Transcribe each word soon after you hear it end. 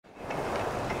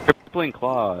Crippling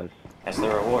claws. That's the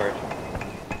reward.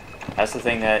 That's the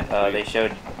thing that they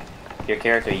showed your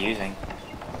character using.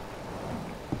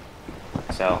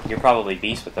 So, you're probably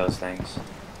beast with those things.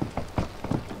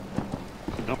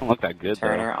 They don't look that good,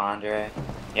 Turner, though. Andre.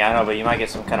 Yeah, I know, but you might get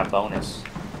some kind of bonus.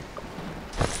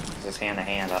 It's hand to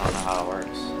hand, I don't know how it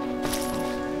works.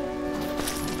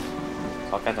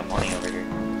 There's all kinds of money over here.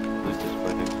 Loot this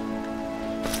footage.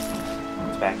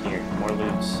 What's back here? More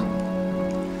loots.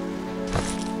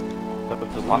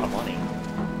 There's a lot of money.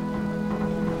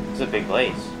 This is a big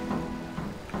place.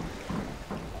 I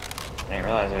didn't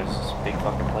realize there was this big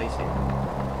fucking place here.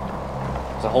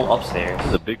 There's a whole upstairs. This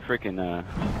is a big freaking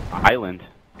island.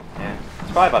 Yeah,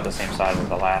 it's probably about the same size as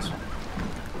the last one.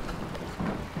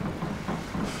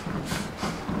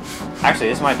 Actually,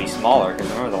 this might be smaller, because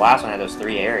remember the last one had those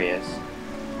 3 areas.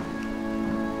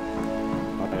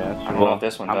 Okay, I don't know if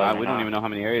this one does we don't even know how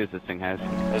many areas this thing has.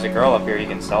 There's a girl up here you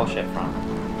can sell shit from.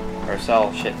 Or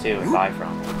sell shit to and buy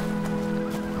from.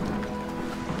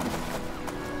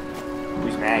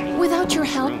 Who's Maggie? Without your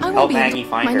help, I Help won't be Maggie able to...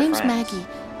 find My her name's friends. Maggie,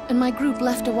 and my group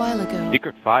left a while ago.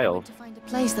 Secret files. To find a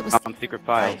place that was Secret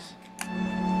files.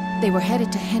 Nice. They were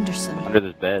headed to Henderson. Under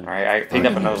this bed. Alright, I picked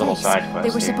up another little side quest They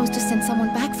were here. supposed to send someone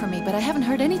back for me, but I haven't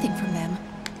heard anything from them.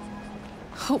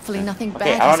 Hopefully nothing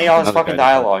Okay, bad I don't need all this Another fucking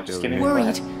guy just dialogue, walked just give over me here. the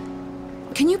Worried.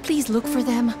 quest. Can you please look for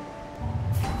them?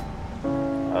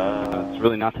 It's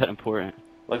really not that important.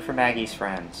 Look for Maggie's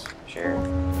friends. Sure.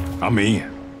 I'm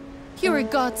in. You're a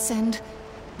godsend.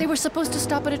 They were supposed to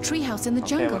stop at a treehouse in the Okay,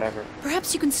 jungle. whatever.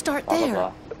 Perhaps you can start Blah, there.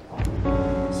 blah,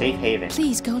 blah. Safe haven.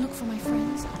 Please go look for my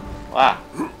friends. Wow.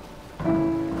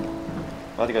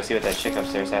 We'll have to go see what that chick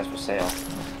upstairs has for sale.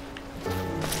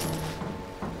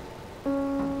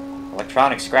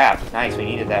 Electronic scrap. Nice, we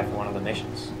needed that for one of the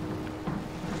missions.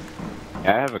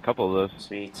 Yeah, I have a couple of those.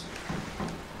 Sweet.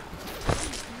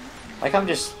 Like I'm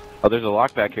just... Oh, there's a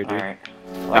lock back here, dude. Alright.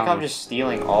 Like I'm Found just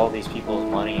stealing all these people's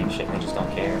money and shit and they just don't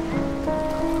care.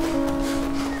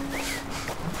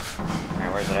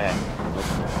 Alright, where's it at?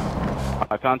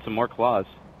 I found some more claws.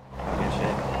 Good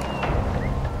shit.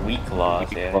 Weak claws,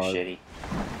 Weak yeah, claws. they're shitty.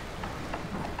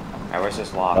 Alright, where's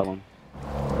this That lock? one.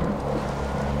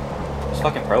 There's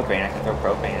fucking propane, I can throw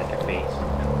propane at their face.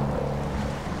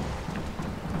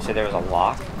 You said there was a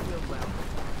lock?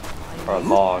 Or a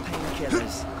log?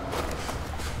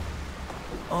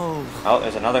 Oh, Oh,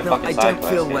 there's another no, fucking I side don't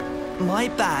quest feel here. well. My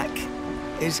back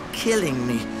is killing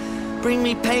me. Bring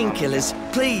me painkillers,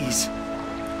 please.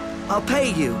 I'll pay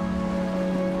you.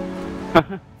 So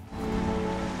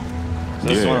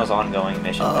this is one of those ongoing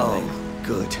missions, I Oh, think.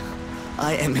 good.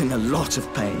 I am in a lot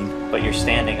of pain. But you're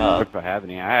standing up. If I have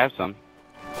any, I have some.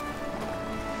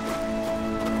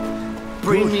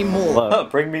 Bring me more.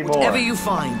 Love. Bring me more. Whatever you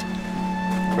find.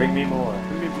 Bring me more.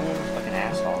 Fucking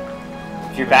asshole.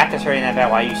 If your back is hurting that bad,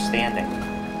 why are you standing?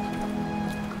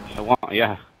 I want,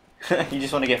 yeah. You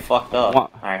just want to get fucked up.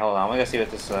 What? Alright, hold on. I'm gonna go see what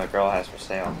this girl has for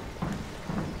sale.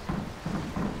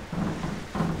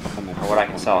 Or what I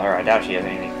can sell her. I doubt she has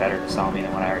anything better to sell me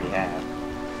than what I already have.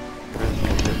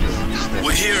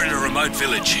 We're here in a remote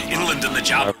village, inland in the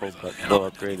Java Powerful, River, but and low I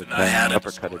upgrade don't know how attack, to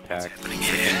uppercut describe attack. what's happening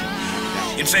here.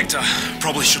 In fact, I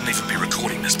probably shouldn't even be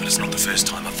recording this, but it's not the first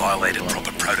time I've violated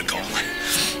proper protocol.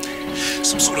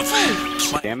 Some sort of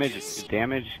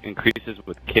Damage increases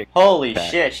with kick. Holy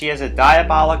attack. shit, she has a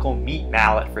diabolical meat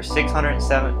mallet for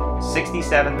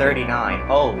 $67.39.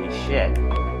 Holy shit.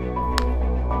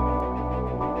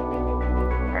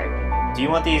 Alright. Do you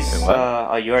want these? Wait, what?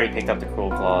 Oh, you already picked up the cruel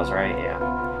claws, right? Yeah.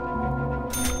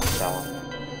 Sell them.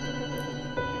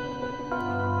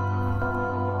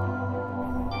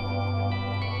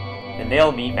 The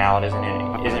nailed meat mallet isn't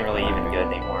really even good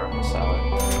anymore. I'm gonna sell it.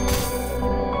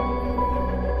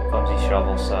 Clumsy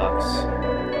shovel sucks.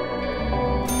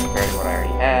 Compared to what I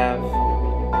already have.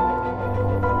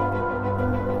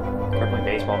 Crippling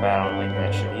baseball bat, I don't really think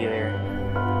that should either.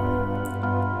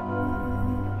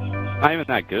 Not even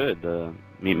that good, the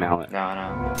meat mallet. No.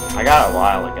 I got it a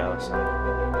while ago, so.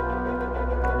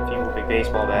 Feeble big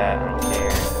baseball bat, I don't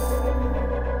care.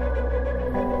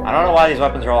 I don't know why these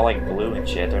weapons are all like blue and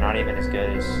shit. They're not even as good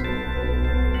as...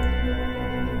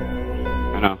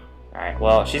 I know. Alright,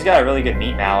 well, she's got a really good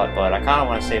meat mallet, but I kind of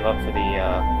want to save up for the,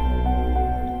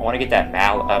 I want to get that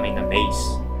the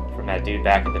mace from that dude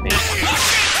back at the base.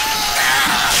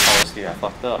 Oh, this dude, I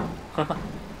fucked up.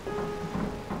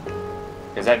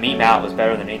 Because that meat mallet was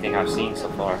better than anything I've seen so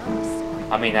far.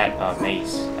 I mean, that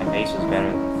mace. That mace was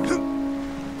better than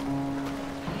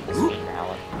this meat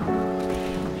mallet.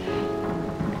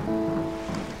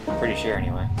 Pretty sure,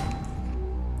 anyway.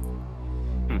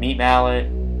 Meat mallet,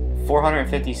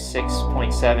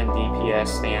 456.7 DPS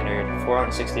standard,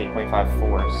 468.5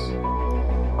 force.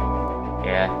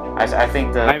 Yeah, I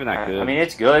think the. Not even that good. I mean,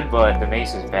 it's good, but the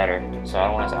mace is better. So I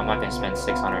don't want to. I'm not gonna spend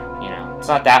 600. You know, it's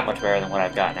not that much better than what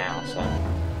I've got now. So.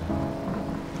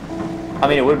 I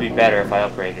mean, it would be better if I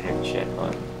upgraded it and shit,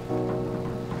 but.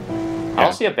 I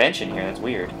don't see a bench in here. That's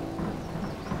weird.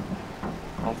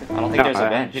 I don't think there's a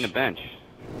bench. I haven't seen a bench.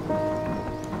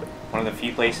 One of the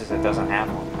few places that doesn't have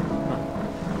one.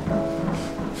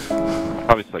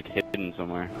 Probably it's like hidden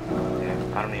somewhere. Yeah,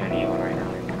 I don't even need one right now.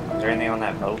 Is there anything on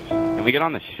that boat? Can we get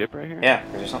on the ship right here? Yeah,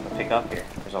 there's something to pick up here.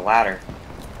 There's a ladder.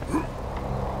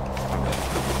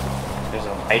 There's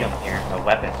an item here, a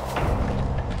weapon.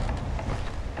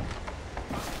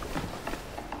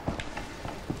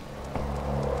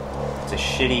 It's a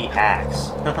shitty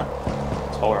axe.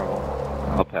 It's horrible.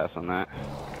 I'll pass on that.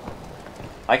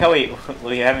 I like how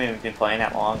we haven't even been playing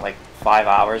that long, like 5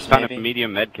 hours Found maybe. a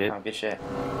medium med kit. Oh, good shit.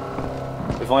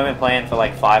 We've only been playing for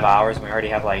like 5 hours and we already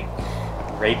have like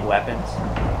rape weapons.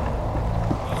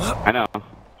 I know.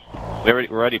 We're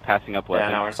already passing up weapons.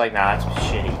 Yeah, no, we're just like, nah, that's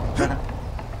shitty.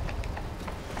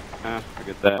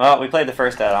 Forget that. Well, we played the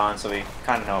first Dead on, so we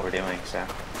kind of know what we're doing, so.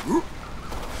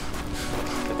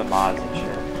 With the mods and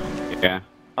shit. Yeah.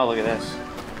 Oh, look at this.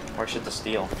 More shit to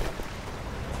steal.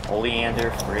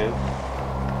 Oleander fruit.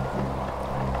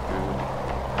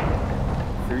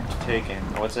 Fruit taken.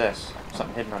 What's this?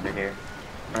 Something hidden under here.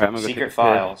 Alright, I'm gonna go Secret take a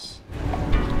files.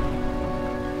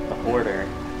 The hoarder.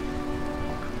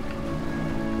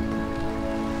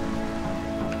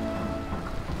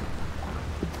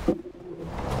 I'm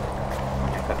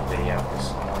gonna cut the video because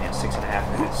I'm only at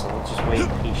 6.5 minutes, so we'll just wait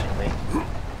patiently.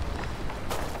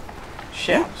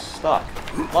 Shit, I'm stuck.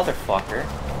 Motherfucker.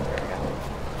 There we go.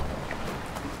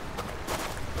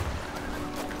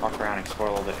 Walk around and explore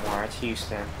a little bit more. It's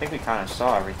Houston. I think we kind of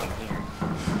saw everything here.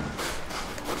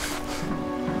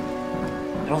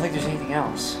 I don't think there's anything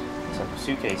else. There's a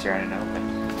suitcase here I didn't open.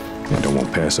 And don't want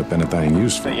to pass up anything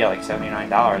useful. But yeah, like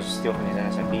 $79 to steal from these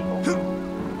innocent people.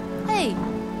 Hey,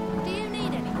 do you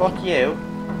need anything? Fuck you.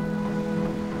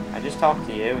 I just talked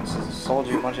to you and sold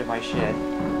you a bunch of my shit.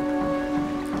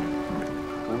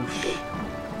 Whoosh.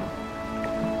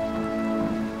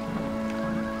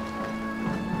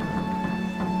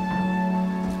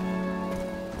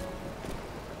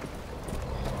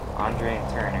 Andre and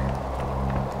Turner.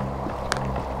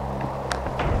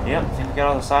 Yep, I think we got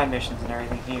all the side missions and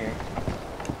everything here.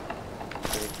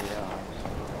 $33.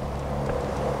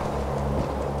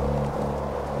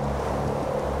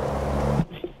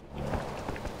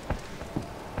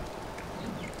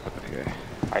 Okay.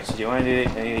 Alright, so do you want to do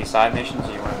any of these side missions or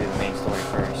do you want to do the main story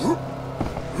first?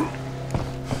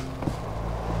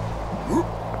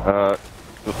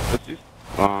 Let's do,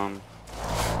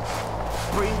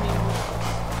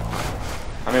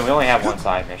 I mean, we only have one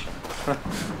side mission.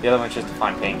 The other one's just to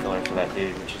find painkillers for that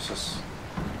dude, which is just,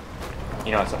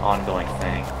 you know, it's an ongoing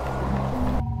thing.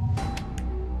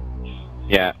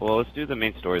 yeah, well, let's do the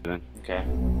main story then. Okay.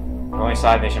 The only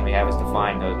side mission we have is to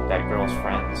find that girl's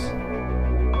friends.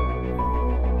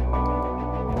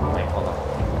 Wait, hold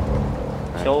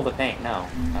on. Kill the paint. No,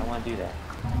 I don't want to do that.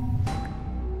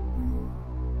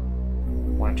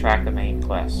 I want to track the main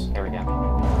quest. There we go.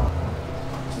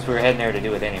 Since we were heading there to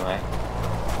do it anyway.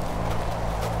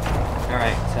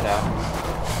 Alright, let's head out.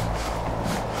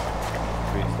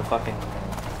 Where's the fucking...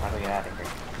 How do we get out of here?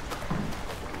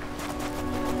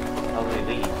 How do we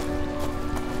leave?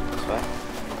 This way?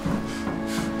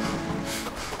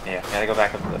 Yeah, gotta go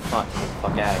back up to the front to get the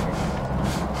fuck out of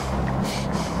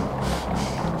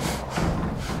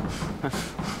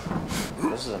here.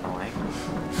 This is annoying.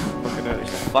 Look at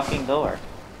There's the fucking door.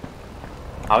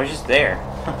 I was just there.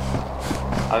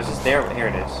 I was just there, but here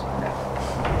it is. Okay.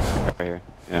 Right here.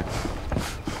 Yeah.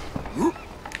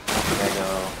 Gotta go.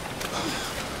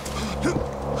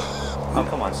 Oh,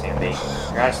 come on, Sandy.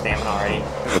 You're out of stamina already.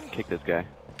 Let's kick this guy.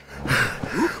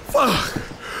 Fuck!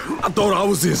 I thought I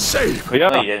was in shape. Oh, yeah.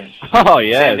 No, you didn't. Oh,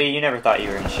 yeah. Sandy, you never thought you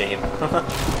were in shape.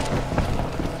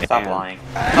 Stop Damn. lying.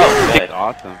 Oh, good. That's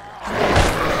awesome.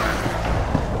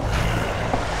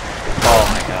 Oh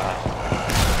my god.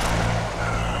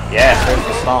 Yes, there's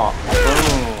the stomp.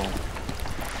 Boom.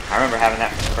 I remember having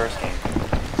that from the first game.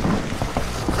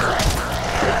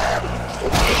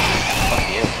 Fuck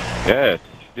you. Yes.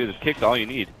 Dude, this kick's all you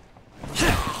need.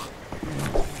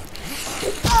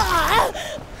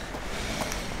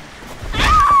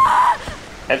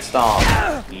 Head stomp.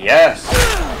 Yes.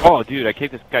 Oh, dude, I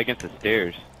kicked this guy against the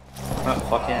stairs. Oh,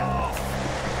 fuck him.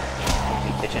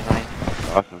 Kitchen knife.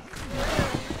 Awesome.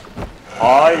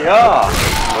 Oh yeah!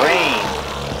 Brain!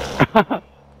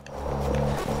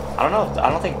 I don't know. I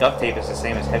don't think duct tape is the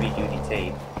same as heavy duty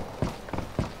tape.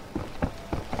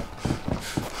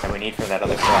 That we need for that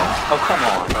other quest. Oh, come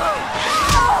on.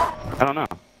 I don't know.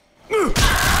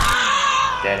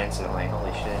 Dead instantly.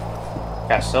 Holy shit.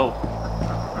 Got soap.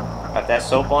 Got that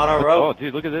soap on our rope. Oh,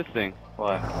 dude, look at this thing.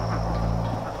 What?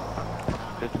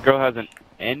 This girl has an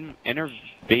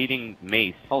innervating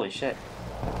mace. Holy shit.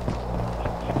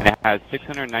 And it has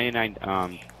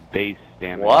 699 base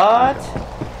damage. What?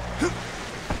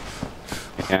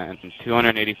 Yeah, and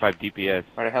 285 DPS.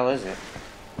 Where the hell is it?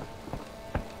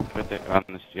 Right there, on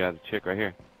this, yeah, the chick right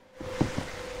here.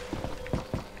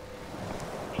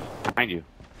 Behind you.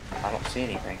 I don't see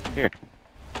anything. Here.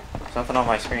 There's nothing on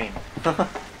my screen. Are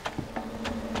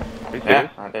you Yeah,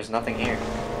 serious? there's nothing here.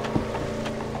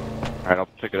 Alright, I'll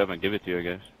pick it up and give it to you, I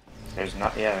guess. There's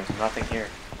not. Yeah, there's nothing here.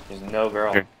 There's no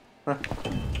girl. Here.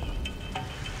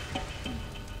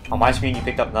 On my screen, you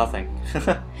picked up nothing.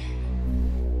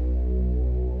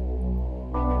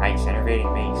 Nice,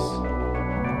 enervating mace.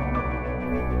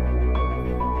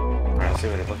 Alright, let's see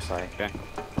what it looks like. Okay.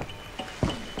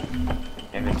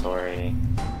 Inventory.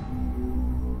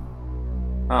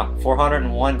 Oh,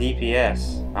 401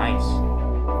 DPS. Nice.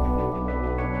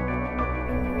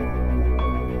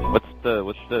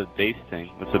 What's the base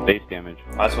thing? What's the base damage?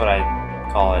 That's what I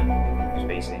call it.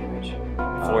 Space damage.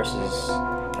 Force is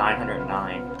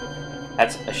 909.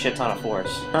 That's a shit ton of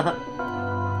force.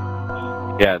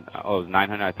 Yeah, oh, it was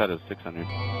 900, I thought it was 600.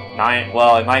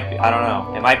 Well, it might be, I don't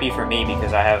know. It might be for me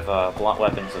because I have blunt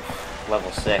weapons of level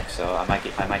 6, so I might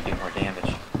do more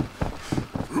damage.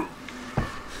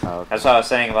 Okay. That's what I was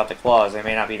saying about the claws. They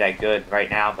may not be that good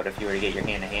right now, but if you were to get your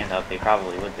hand-to-hand up, they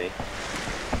probably would be.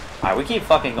 Alright, we keep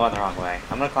fucking going the wrong way.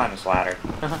 I'm gonna climb this ladder.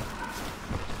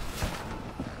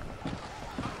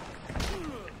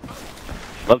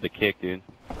 Love the kick, dude.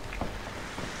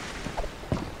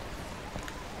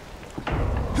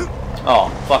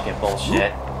 Oh, fucking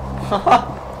bullshit.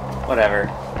 Whatever.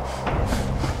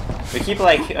 We keep,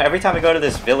 like, every time we go to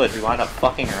this village, we wind up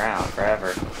fucking around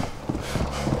forever.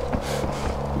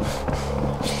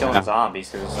 Just killing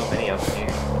zombies, because there's so many of them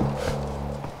here.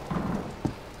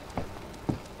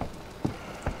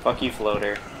 Fuck you,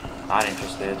 floater. Not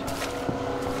interested.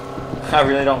 I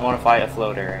really don't want to fight a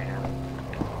floater right now.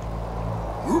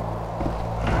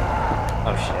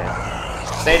 Oh shit.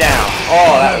 Stay down!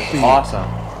 Oh, that was awesome.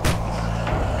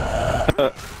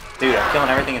 Dude, I'm killing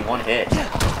everything in one hit.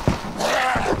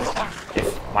 If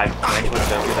my range would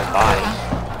go through that body.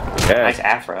 Yeah. Nice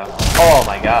afro. Oh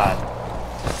my god.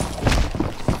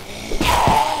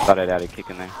 Thought I'd add a kick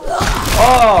in there.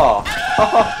 Oh!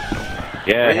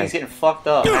 Yeah. Everything's getting fucked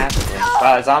up massively.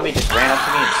 Wow, a zombie just ran up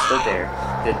to me and stood there.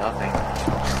 Did nothing.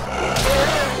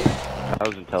 That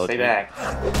was intelligent. Stay back. I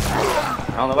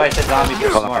don't know why I said zombies are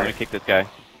Hold on, I'm smart. gonna kick this guy.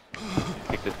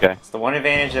 Kick this guy. It's the one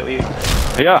advantage that we...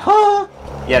 Yeah!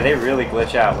 Yeah, they really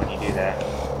glitch out when you do that.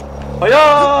 Oh,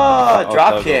 yeah!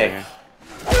 Drop kick!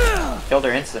 Killed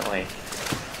her instantly.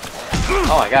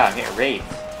 Oh my god, I'm getting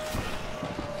raped.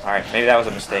 Alright, maybe that was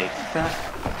a mistake.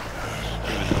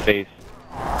 Face.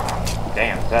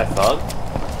 Damn, is that a thug?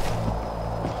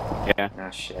 Yeah.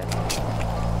 Oh shit.